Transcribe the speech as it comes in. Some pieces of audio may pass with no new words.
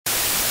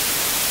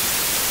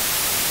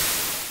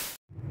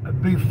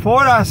Before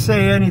I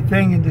say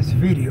anything in this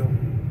video,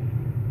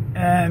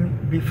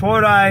 and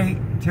before I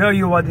tell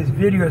you what this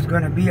video is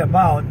going to be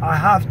about, I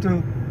have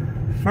to,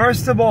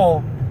 first of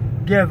all,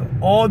 give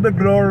all the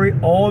glory,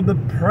 all the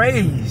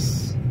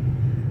praise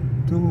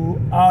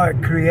to our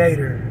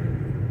Creator,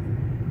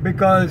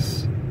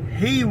 because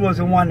He was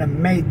the one that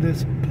made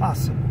this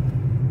possible.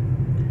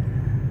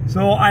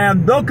 So I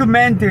am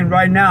documenting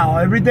right now,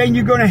 everything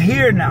you're going to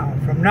hear now,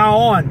 from now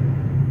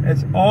on,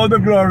 is all the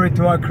glory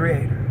to our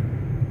Creator.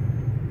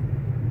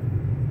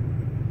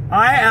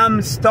 I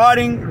am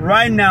starting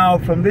right now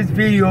from this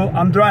video.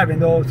 I'm driving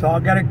though, so I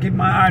gotta keep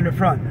my eye on the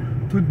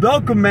front to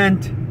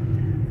document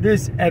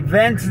these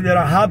events that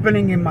are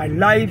happening in my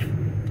life.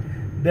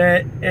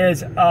 That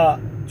is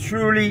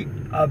truly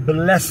a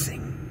blessing.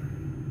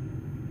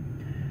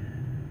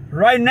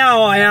 Right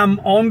now, I am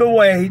on the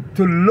way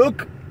to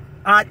look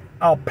at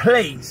a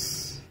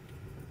place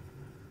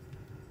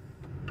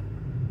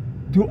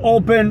to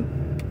open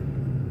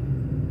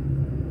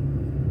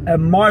a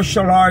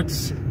martial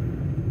arts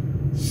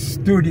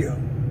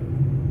studio.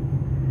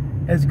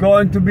 It's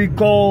going to be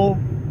called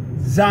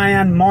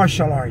Zion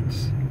Martial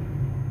Arts.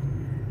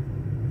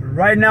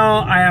 Right now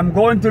I am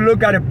going to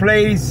look at a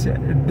place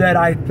that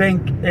I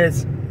think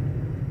is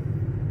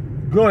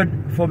good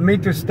for me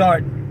to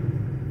start.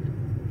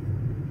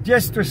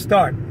 Just to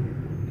start.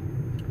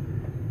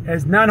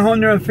 It's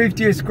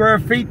 950 square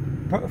feet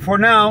for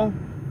now,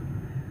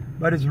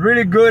 but it's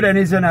really good and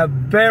it's in a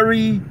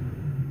very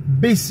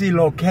busy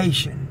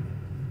location.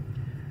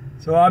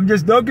 So I'm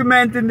just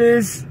documenting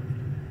this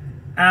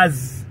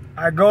as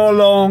I go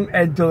along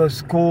until the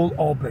school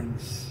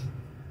opens.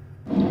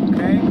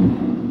 Okay?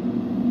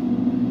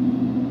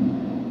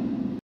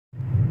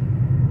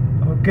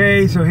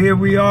 Okay, so here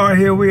we are,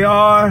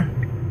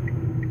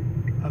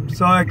 I'm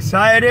so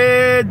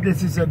excited.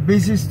 This is a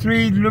busy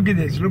street. Look at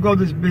this. Look all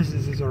these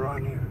businesses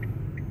around here.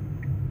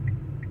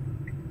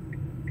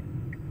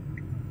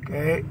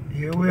 Okay,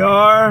 here we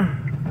are.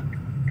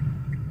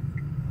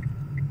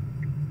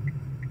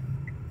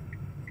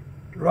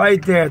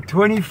 Right there,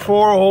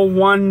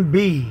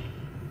 2401B.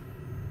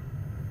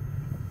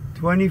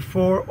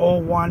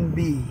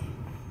 2401B.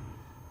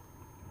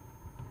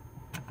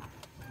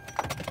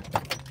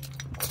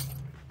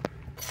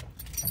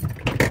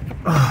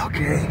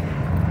 Okay.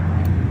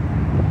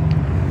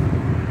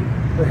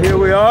 So here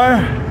we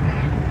are.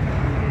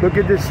 Look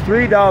at the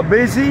street, how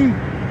busy.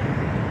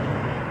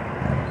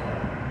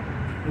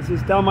 This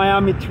is the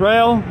Miami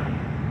Trail.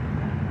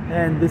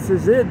 And this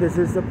is it. This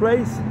is the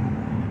place.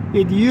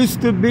 It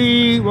used to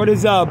be, what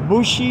is that?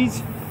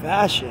 Bushy's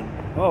Fashion.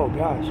 Oh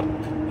gosh.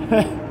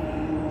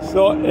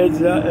 So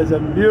it's a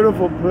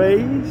beautiful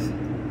place.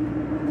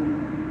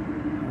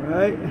 All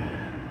right.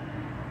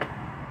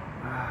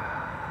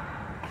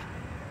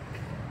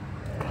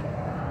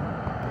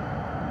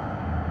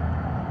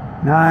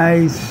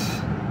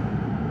 Nice.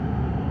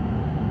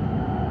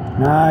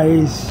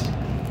 Nice.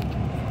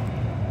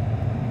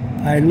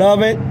 I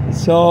love it.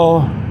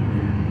 So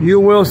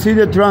you will see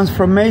the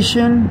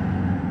transformation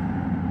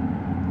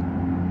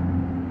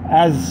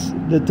as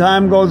the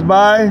time goes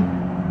by.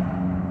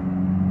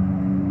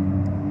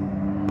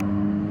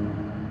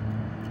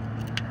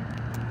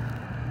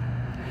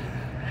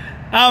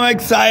 I'm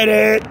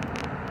excited.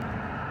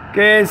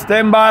 Okay,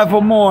 stand by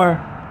for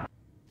more.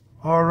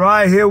 All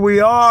right, here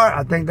we are.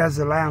 I think that's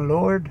the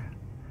landlord.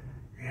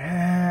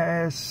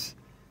 Yes.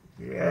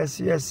 Yes,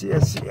 yes,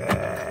 yes,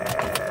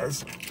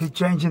 yes. He's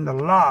changing the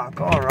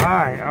lock. All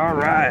right, all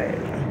right.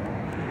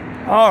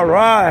 All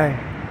right.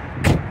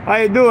 How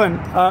you doing?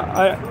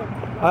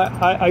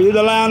 Are you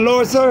the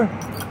landlord, sir? Sure,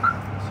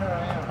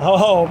 I am.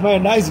 Oh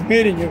man, nice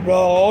meeting you, bro.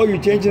 Oh,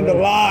 you're changing the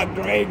lock.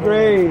 Great,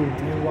 great.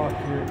 New lock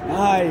here.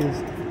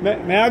 Nice.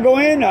 May I go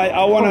in?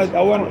 I want.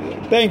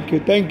 Thank you,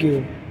 thank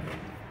you.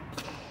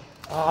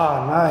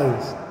 Ah,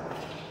 nice.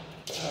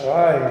 All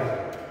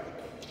right.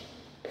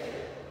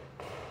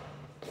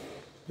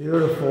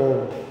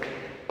 Beautiful.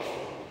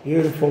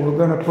 Beautiful. We're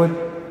gonna put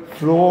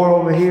floor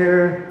over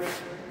here.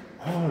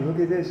 Oh, look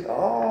at this.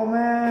 Oh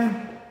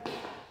man.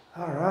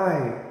 All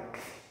right.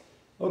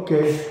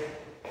 Okay,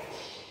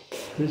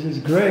 this is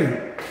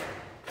great.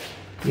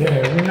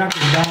 Yeah, we're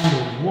knocking down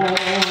the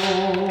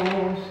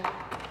walls.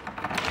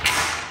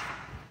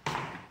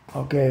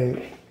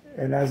 Okay,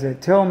 and as they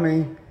tell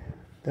me,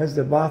 that's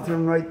the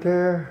bathroom right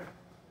there.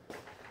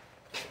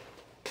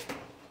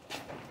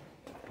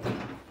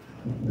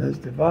 That's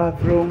the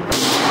bathroom.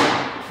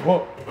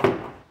 Whoa.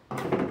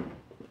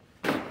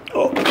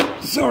 Oh,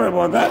 sorry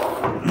about that.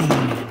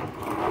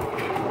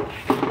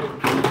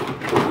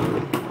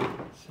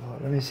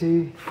 Let me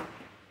see.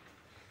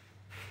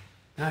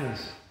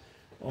 Nice.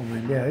 Oh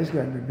man, yeah, it's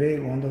gonna be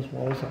big. One of those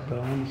walls are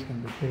done. It's gonna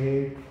be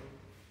big.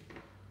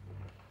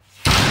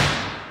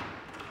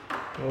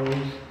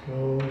 Close.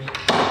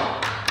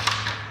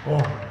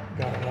 Oh,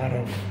 got a lot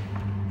of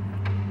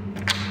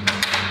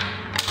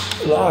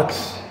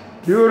locks.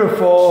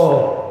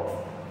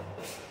 Beautiful.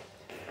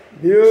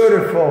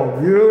 Beautiful,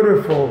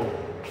 beautiful.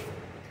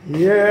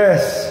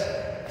 Yes.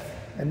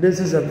 And this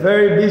is a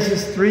very busy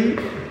street.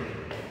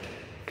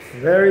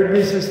 Very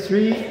busy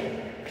street.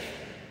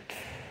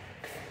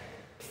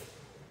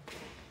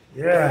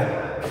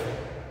 Yeah.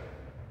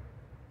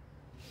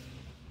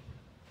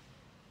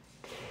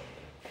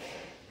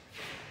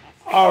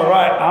 All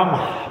right, I'm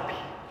happy.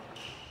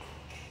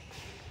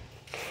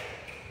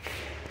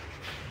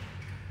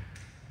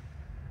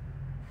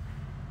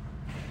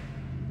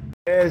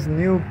 There's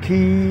new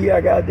key.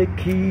 I got the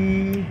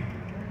key.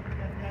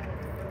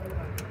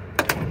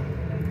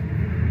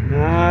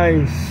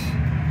 Nice.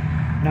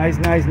 Nice,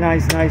 nice,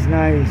 nice, nice,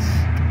 nice.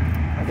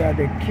 I got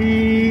the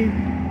key.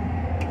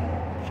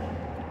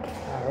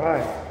 All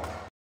right.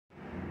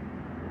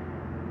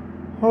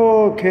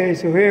 Okay,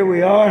 so here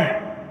we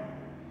are.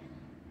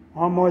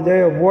 One more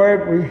day of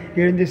work. We're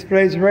getting this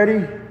place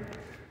ready.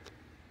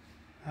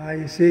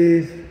 You see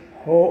this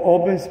whole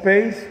open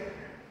space.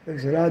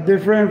 Looks a lot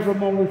different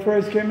from when we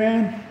first came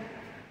in.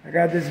 I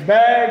got this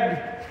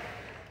bag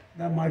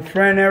that my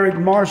friend Eric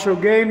Marshall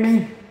gave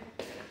me.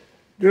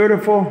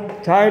 Beautiful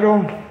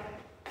title.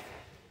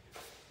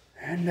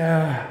 And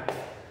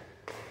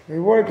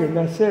we're working,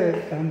 that's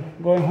it. I'm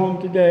going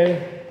home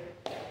today.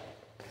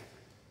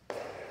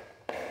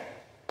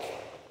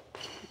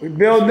 We're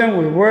building,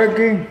 we're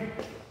working.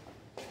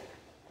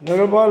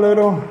 Little by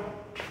little.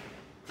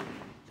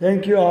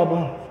 Thank you,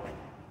 Abba.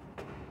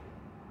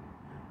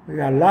 We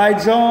got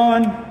lights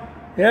on.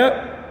 Yep.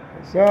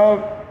 What's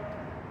up?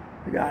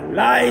 We got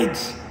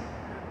lights.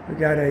 We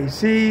got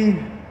AC.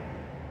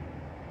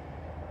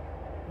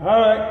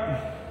 All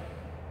right.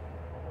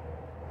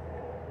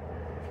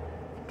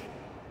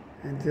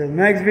 Until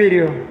next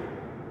video.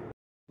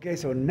 Okay,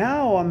 so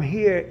now I'm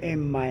here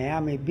in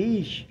Miami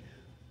Beach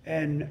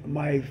and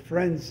my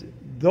friend's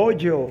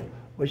dojo,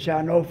 which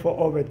I know for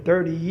over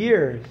 30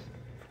 years.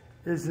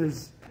 This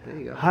is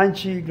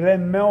Hanshi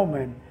Glenn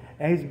Melman,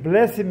 and he's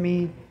blessing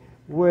me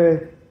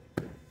with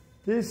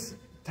this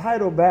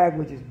title bag,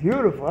 which is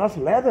beautiful. That's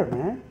leather,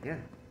 man. Yeah.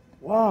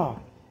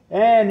 Wow.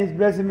 And he's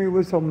blessing me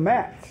with some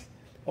mats.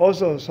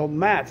 Also, some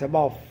mats,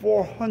 about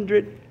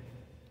 400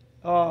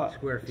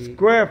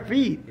 square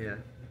feet. Yeah.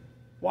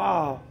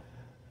 Wow.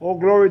 All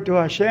glory to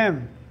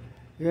Hashem.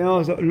 You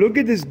know, so look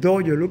at this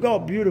dojo. Look how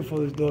beautiful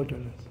this dojo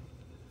is.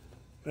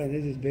 Man,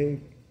 this is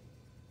big.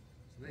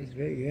 It's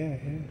big, yeah.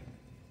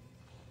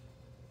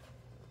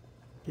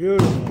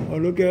 Beautiful. Oh,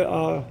 look at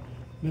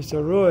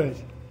Mr.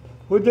 Ruiz.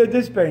 Who did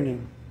this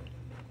painting?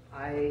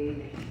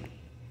 I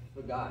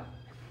forgot.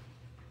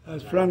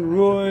 That's Frank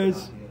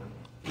Ruiz,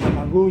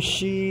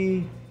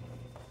 Maguchi.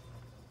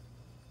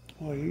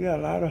 Oh, you got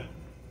a lot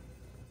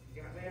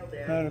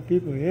of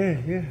people. Yeah.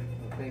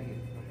 Oh, thank you.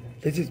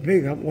 This is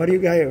big. What do you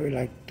got here?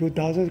 Like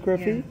 2,000 square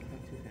feet?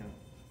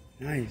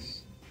 Yeah,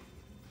 2,000.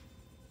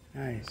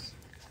 Nice.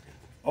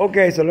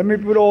 Okay, so let me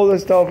put all the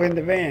stuff in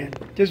the van.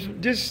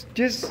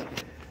 Just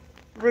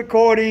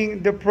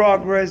recording the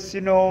progress,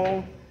 you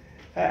know,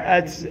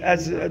 as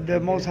the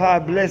Most High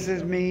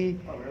blesses me.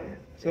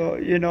 So,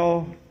 you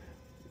know,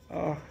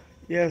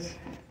 yes.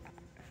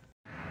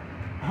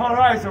 All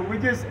right, so we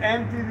just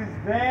emptied this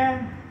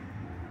van.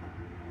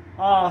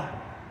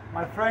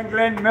 My friend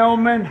Glenn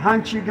Melman,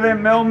 Hanshi Glenn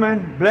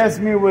Melman,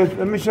 blessed me with,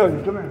 let me show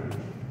you, come here.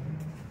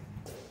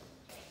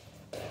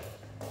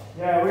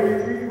 Yeah, we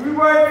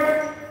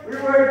working,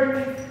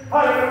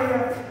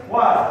 hallelujah.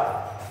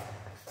 Wow.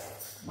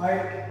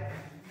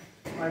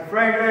 My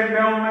friend Glenn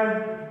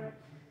Melman,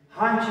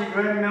 Hanshi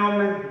Glenn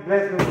Melman,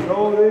 blessed me with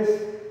all this.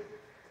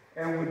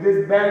 And with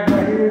this bag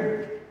right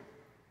here,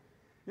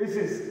 this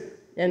is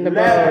and the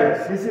leather.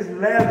 bows. This is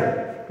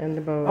leather. And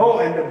the bows. Oh,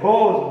 and the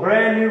bows,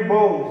 brand new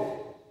bows.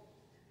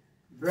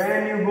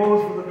 Brand new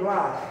bows for the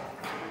class.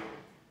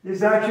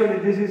 This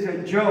is a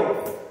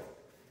joke.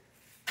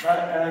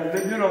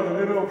 But, you know, the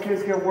little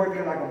kids can work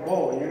it like a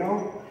bow, you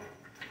know?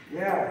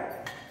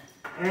 Yeah.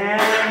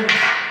 And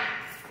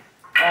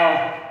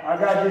I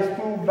got these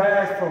 2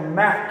 bags from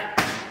Mac.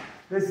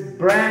 This is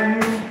brand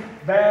new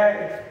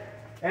bag.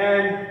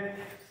 And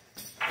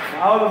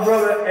my older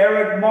brother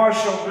Eric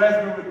Marshall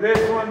blessed me with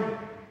this one.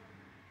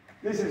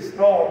 This is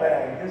tall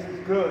bag. This is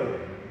good.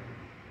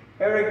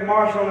 Eric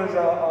Marshall is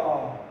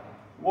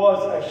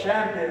was a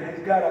champion.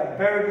 He's got a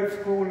very good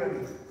school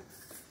in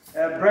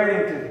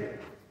Bradenton.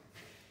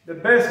 The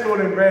best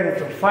school in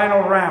Bradenton.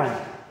 Final round.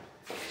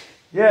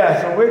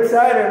 Yeah, so we're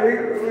excited.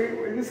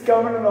 We're just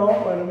coming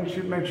along. But let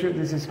me make sure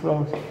this is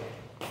closed.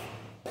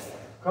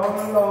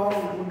 Coming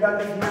along. We got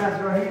this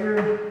mask right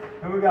here.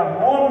 And we got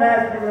more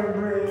masks we're going to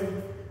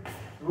bring.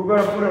 We're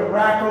going to put a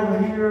rack over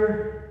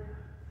here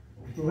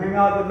to hang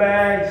out the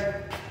bags.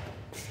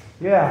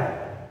 Yeah.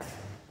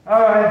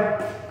 All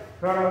right.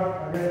 Cut off,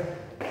 I guess.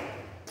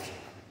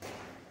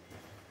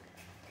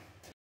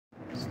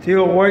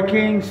 Still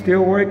working.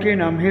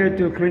 I'm here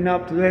to clean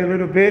up today a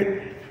little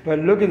bit. But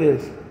look at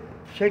this.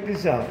 Check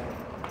this out.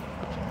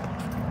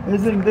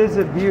 Isn't this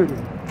a beauty?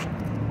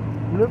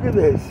 Look at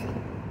this.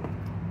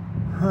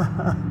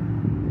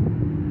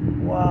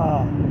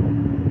 Wow.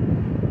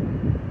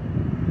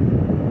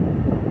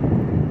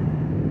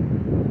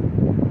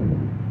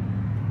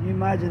 Can you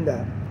imagine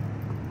that?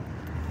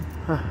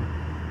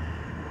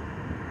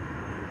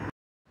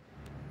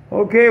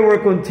 Okay, we're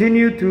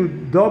continue to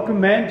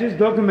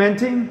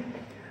documenting.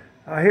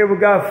 Here we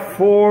got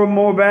 4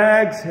 more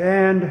bags,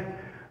 and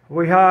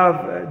we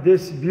have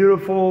this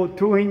beautiful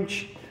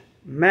 2-inch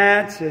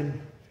mats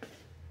and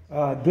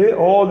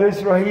all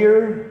this right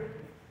here,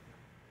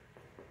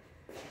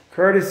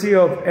 courtesy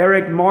of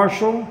Eric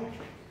Marshall,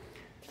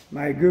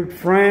 my good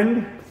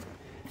friend.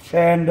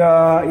 And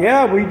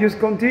yeah, we just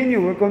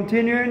continue. We're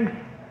continuing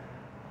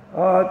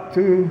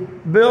to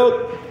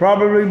build.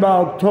 Probably by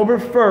October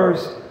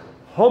 1st.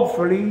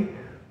 Hopefully,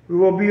 we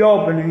will be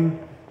opening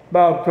by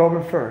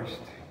October 1st.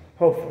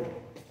 Hopefully.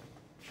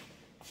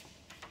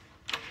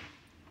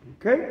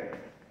 Okay?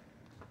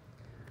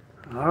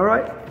 All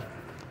right.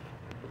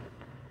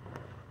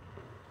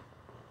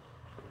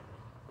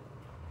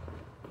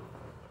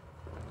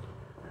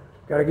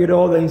 Got to get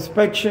all the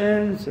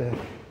inspections.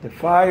 The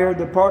fire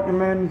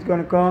department is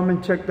going to come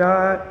and check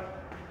that.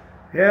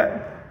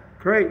 Yeah,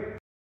 great.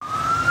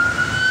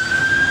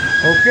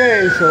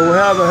 Okay, so we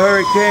have a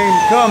hurricane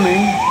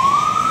coming.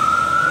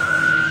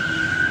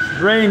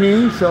 It's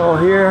raining, so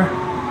here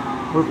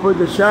we put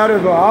the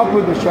shutters, or I'll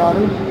put the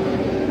shutters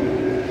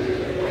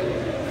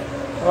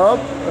up,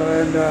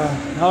 and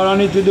all I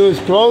need to do is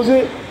close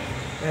it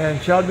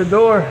and shut the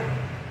door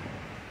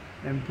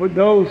and put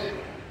those.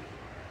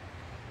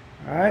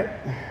 All right.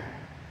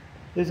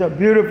 These are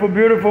beautiful,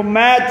 beautiful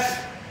mats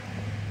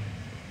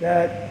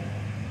that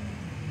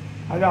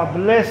I got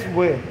blessed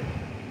with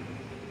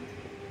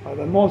by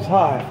the Most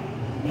High.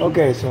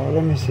 Okay, so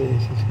let me see.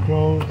 This is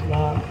closed,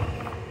 locked.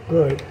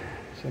 Good.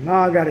 So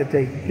now I got to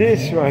take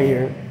this right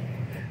here.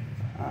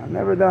 I've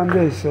never done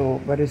this,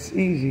 but it's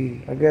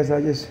easy. I guess I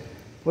just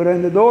put it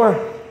in the door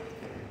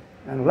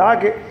and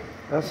lock it.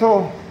 That's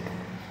all.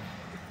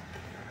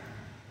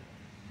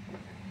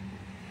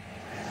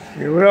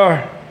 Here we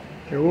are.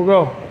 Here we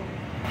go.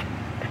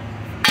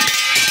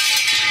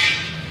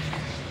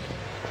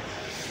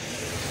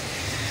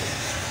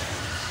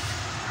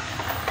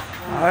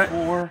 Right.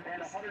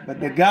 But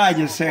the guy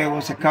just said it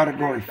was a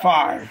category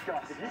 5.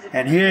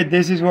 And here,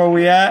 this is where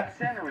we at,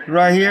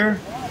 right here.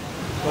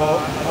 Well,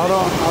 I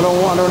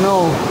don't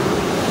know.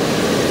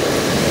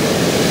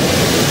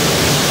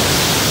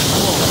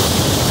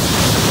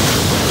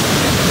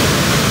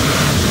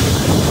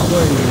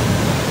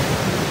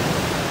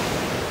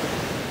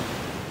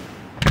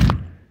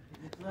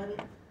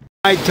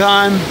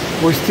 Nighttime,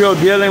 we're still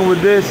dealing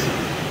with this.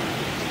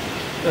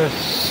 There's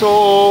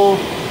so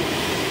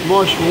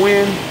much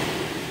wind.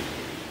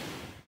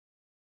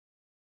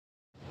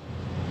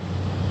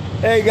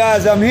 Hey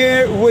guys, I'm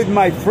here with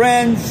my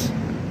friends,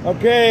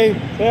 okay?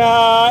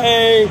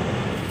 Hey.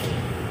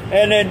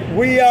 And then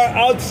we are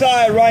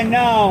outside right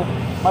now.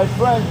 My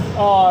friend's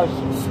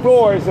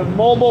store is a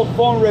mobile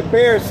phone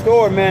repair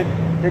store,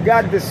 man. They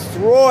got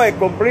destroyed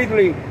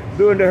completely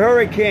during the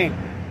hurricane.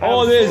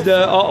 All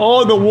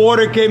the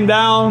water came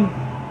down,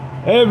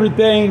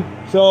 everything.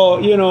 So,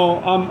 you know,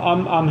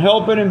 I'm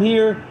helping him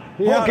here.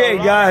 Okay,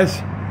 guys.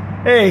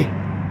 Hey,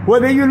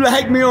 whether you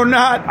like me or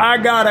not, I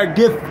gotta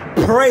give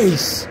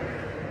praise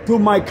to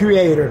my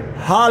Creator.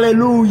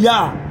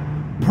 Hallelujah.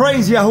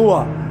 Praise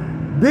Yahuwah.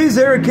 This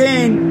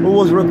hurricane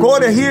was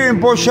recorded here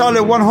in Port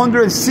Charlotte,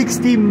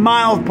 160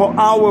 miles per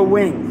hour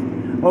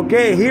wind.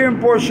 Okay, here in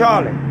Port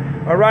Charlotte.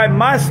 All right,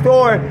 my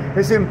store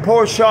is in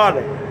Port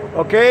Charlotte.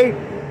 Okay,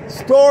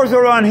 stores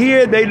around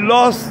here, they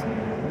lost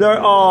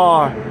their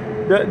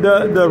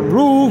the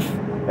roof,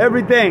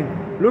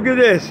 everything. Look at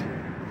this.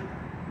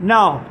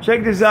 Now,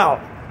 check this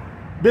out.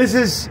 This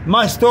is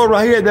my store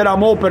right here that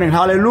I'm opening.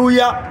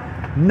 Hallelujah.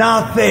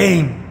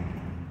 Nothing.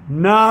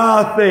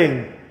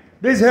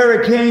 This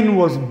hurricane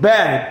was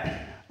bad.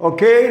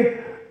 Okay?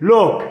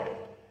 Look.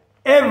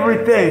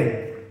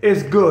 Everything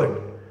is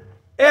good.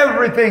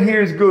 Everything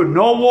here is good.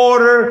 No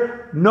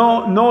water.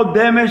 No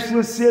damage to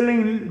the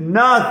ceiling.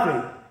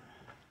 Nothing.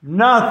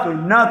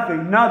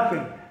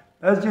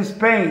 Let's just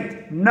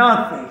paint.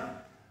 Nothing.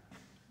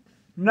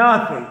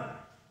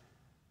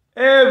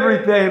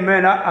 Everything,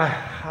 man.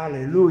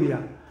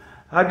 Hallelujah.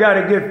 I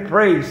gotta give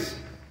praise.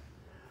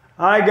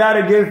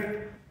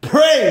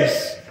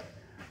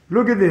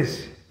 Look at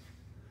this.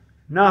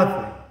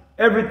 Nothing.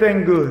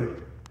 Everything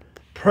good.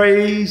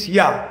 Praise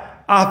Yah.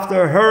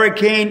 After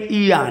Hurricane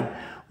Ian,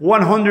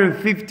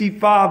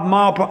 155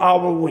 mile per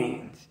hour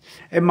winds.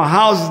 And my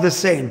house is the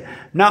same.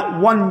 Not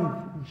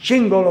one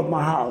shingle of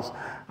my house.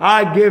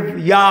 I give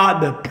Yah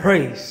the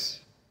praise.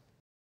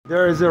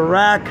 There is a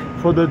rack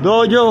for the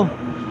dojo.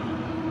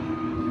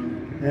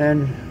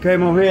 And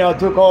came over here. I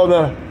took all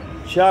the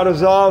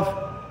shutters off.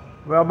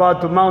 We're about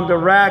to mount the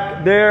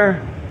rack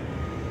there.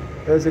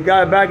 There's a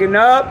guy backing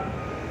up.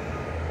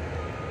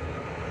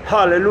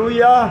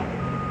 Hallelujah.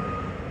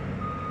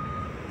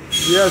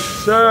 Yes,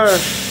 sir.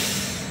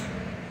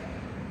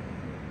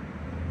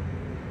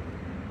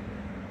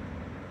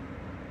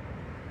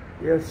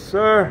 Yes,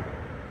 sir.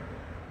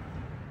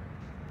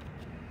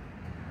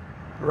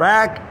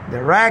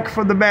 The rack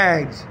for the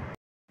bags.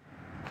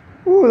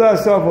 Ooh, that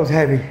stuff was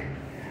heavy.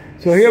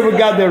 So here we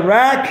got the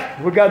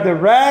rack.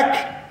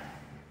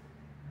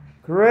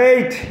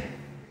 Great.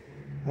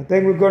 I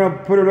think we're gonna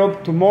put it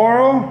up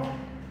tomorrow.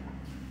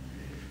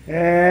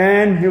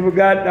 And here we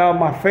got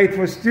my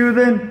faithful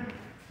student,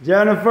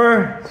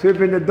 Jennifer,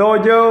 sweeping the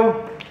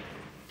dojo.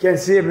 Can't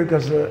see it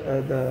because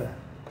of the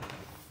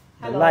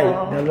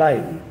light. The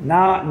light.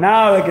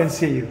 Now I can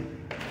see you.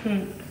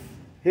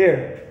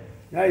 Here.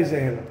 Now you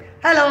say hello.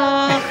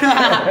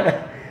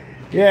 Hello.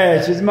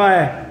 Yeah, she's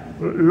my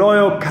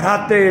loyal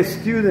karate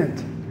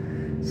student.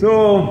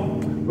 So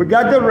we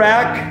got the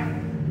rack.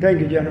 Thank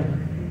you, Jennifer.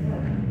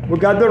 We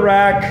got the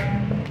rack,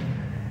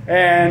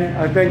 and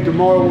I think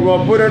tomorrow we're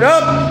gonna put it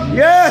up.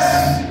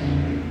 Yes.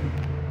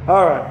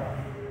 All right.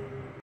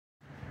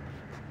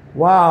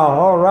 Wow.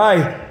 All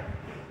right.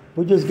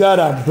 We just got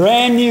a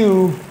brand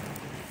new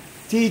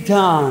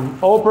Teton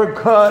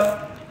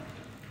uppercut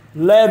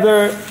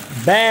leather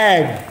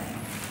bag.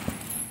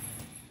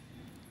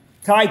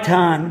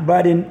 Titan,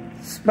 but in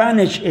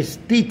Spanish it's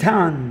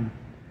Teton.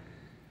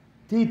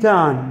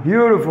 Teton,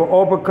 beautiful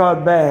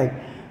uppercut bag.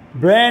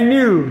 Brand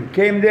new,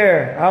 came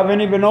there. Haven't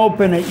even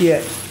opened it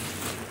yet.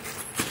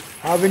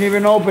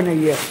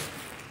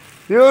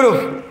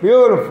 Beautiful,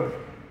 beautiful.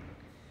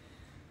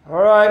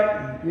 All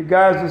right, you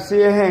guys will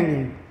see it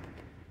hanging.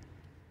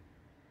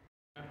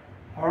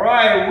 All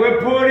right,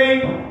 we're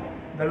putting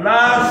the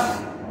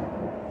last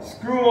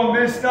screw on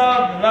this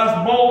stuff, the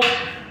last bolt.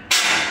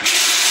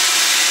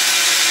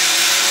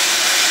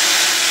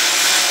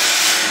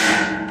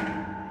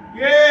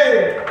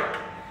 Yay!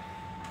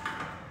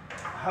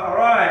 All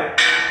right.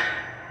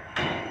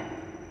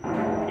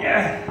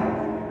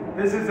 Yeah.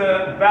 This is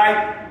a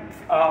bag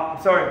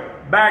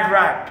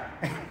rack.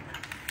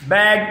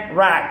 Bag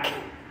rack.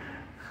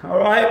 All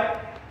right.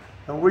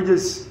 And we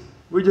just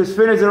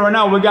finished it right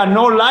now. We got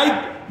no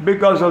light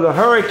because of the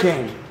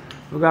hurricane.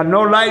 But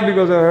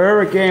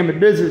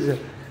this is a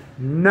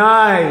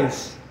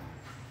nice,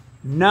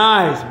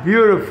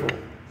 beautiful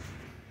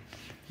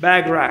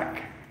bag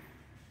rack.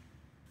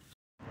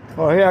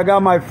 Oh, here I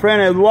got my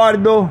friend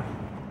Eduardo.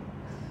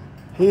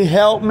 He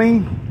helped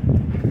me.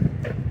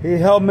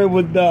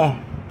 With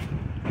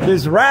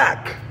this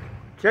rack.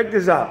 Check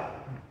this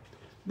out.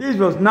 This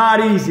was not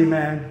easy,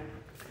 man.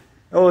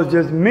 It was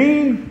just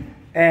me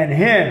and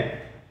him.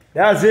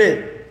 That's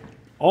it.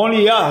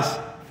 Only us.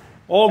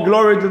 All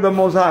glory to the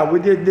Most High. We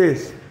did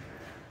this.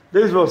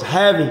 This was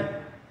heavy.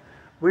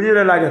 We did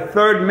it like a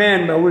third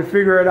man, but we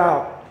figured it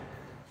out.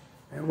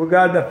 And we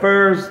got the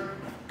first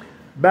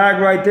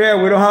bag right there.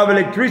 We don't have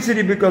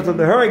electricity because of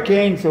the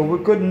hurricane, so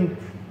we couldn't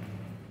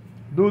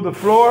do the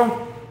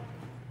floor.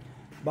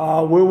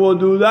 But we will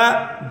do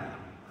that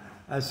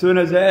as soon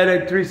as the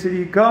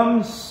electricity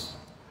comes.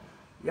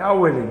 Y'all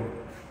willing.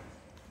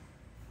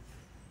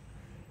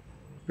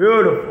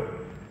 Beautiful.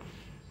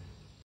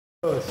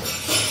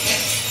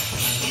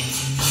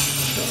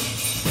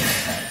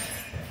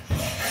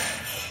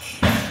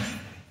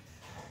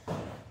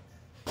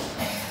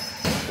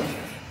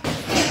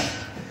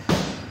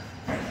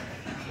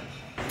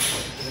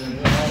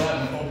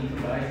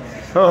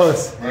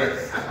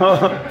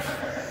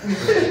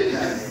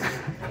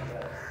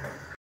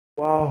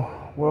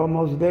 Wow, we're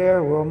almost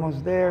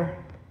there.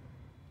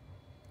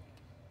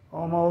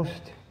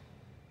 Almost.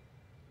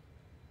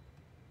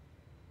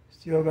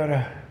 Still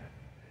gotta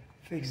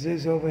fix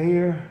this over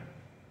here.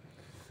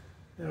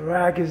 The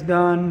rack is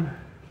done.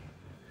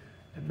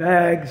 The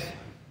bags.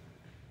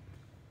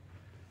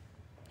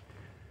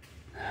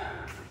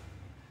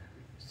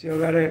 Still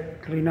gotta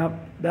clean up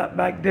that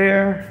back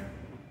there.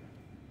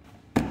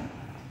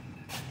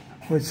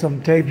 Put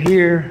some tape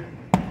here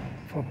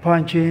for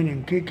punching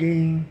and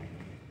kicking.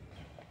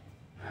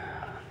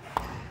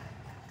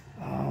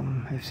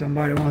 If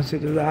somebody wants to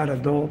do that,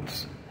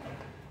 adults,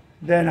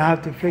 then I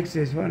have to fix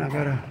this one. I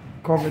gotta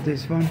cover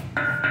this one.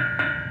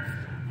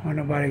 I want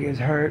nobody gets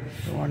hurt.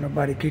 I don't want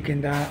nobody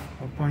kicking that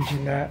or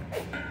punching that.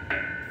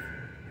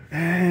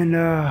 And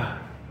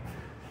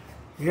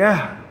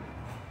yeah,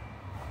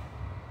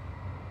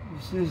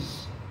 this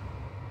is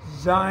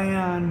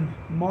Zion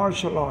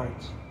Martial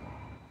Arts.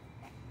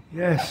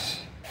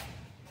 Yes.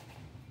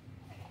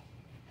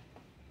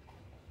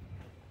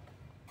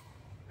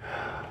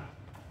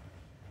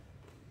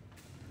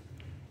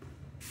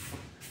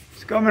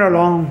 It's coming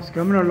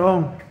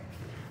along.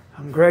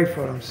 I'm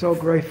grateful. I'm so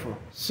grateful.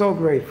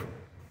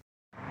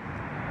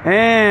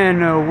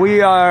 And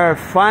we are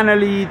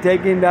finally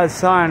taking that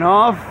sign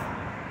off.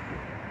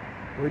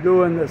 We're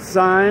doing the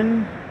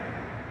sign.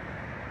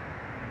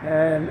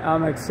 And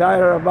I'm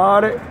excited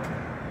about it.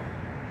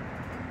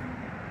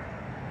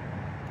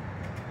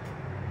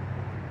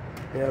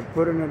 They're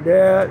putting it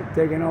there,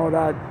 taking all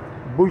that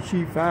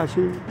bushy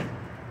fashion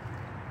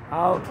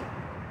out.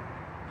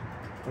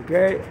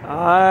 Okay,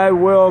 I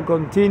will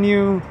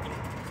continue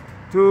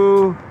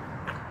to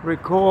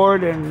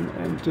record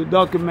and to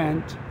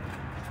document.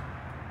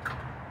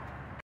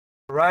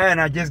 Right, and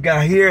I just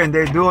got here and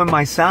they're doing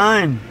my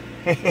sign.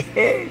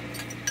 They're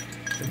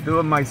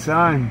doing my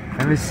sign.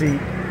 Let me see.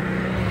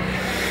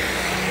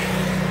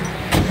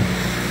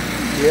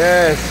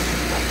 Yes,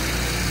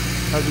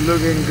 that's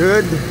looking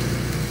good.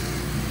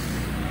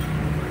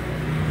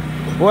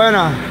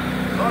 Buena.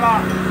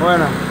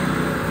 Bueno.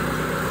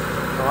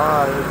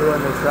 Ah, they're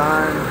doing the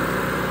sign.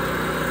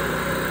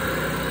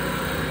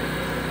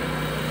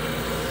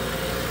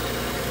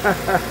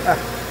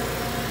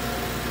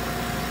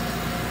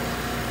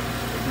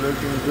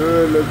 Looking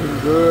good, looking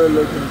good,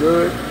 looking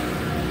good.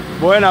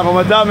 Buena,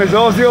 ¿cómo está mi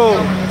socio?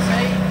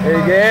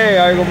 ¿Qué?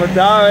 Ay, ¿cómo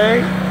está,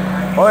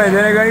 Oye,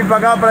 tienes que venir para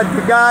acá a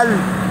practicar.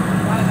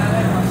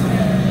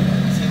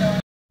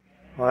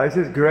 Well, this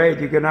is great.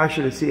 You can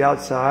actually see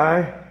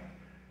outside.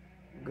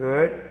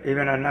 Good,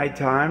 even at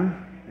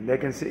nighttime, and they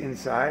can see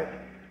inside.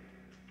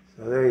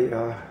 So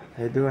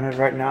they're doing it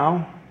right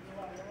now.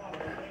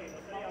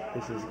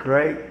 This is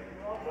great.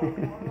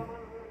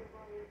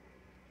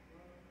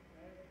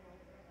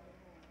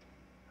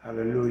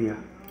 Hallelujah.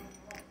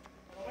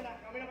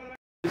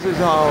 This is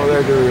how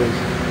they do this.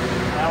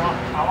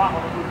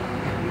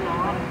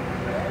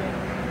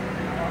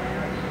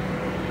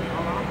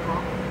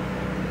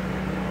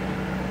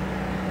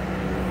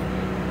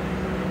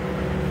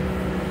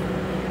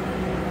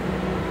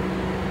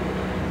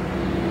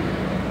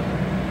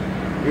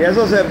 Y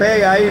eso se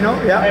pega ahí, ¿no?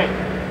 Ya. Sí.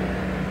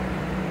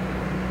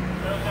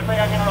 Pero se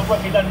pega que no lo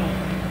puedes quitar nunca.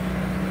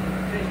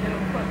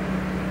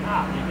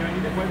 Ah, y que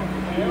venir después con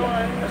cuchillo,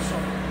 eso.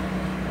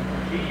 Con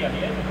cuchilla,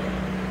 y eso.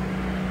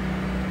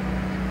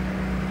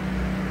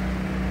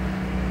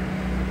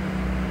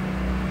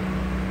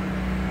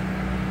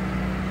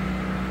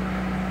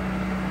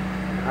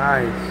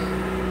 Nice.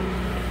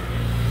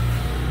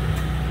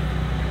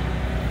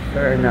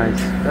 Very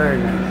nice, very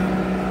nice.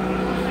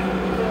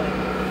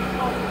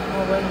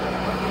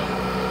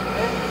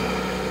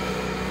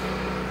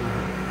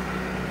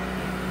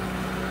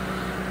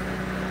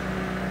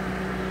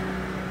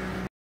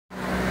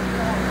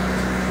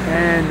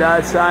 And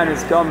that sign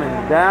is coming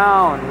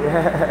down,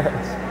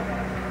 yes.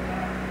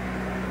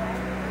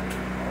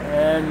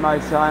 And my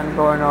sign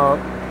going up.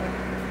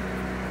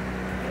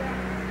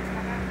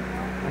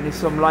 I need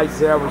some lights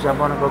there, which I'm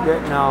gonna go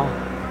get now.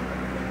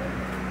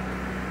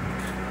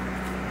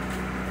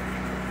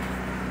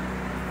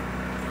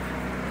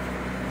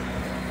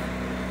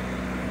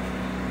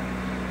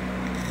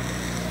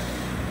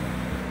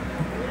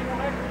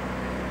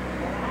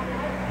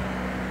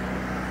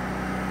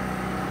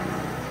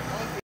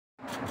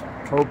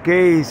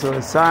 Okay, so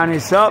the sign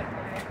is up.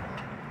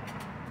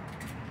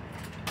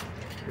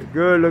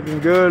 Good, looking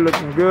good,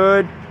 looking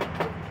good.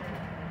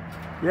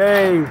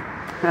 Yay!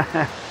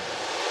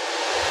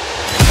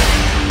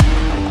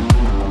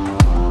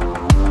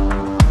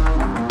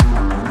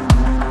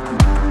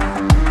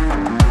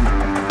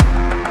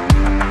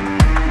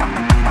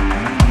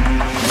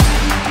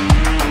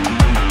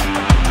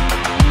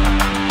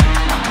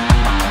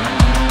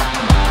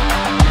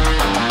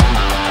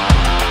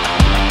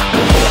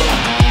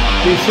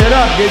 Get set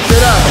up, get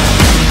set up.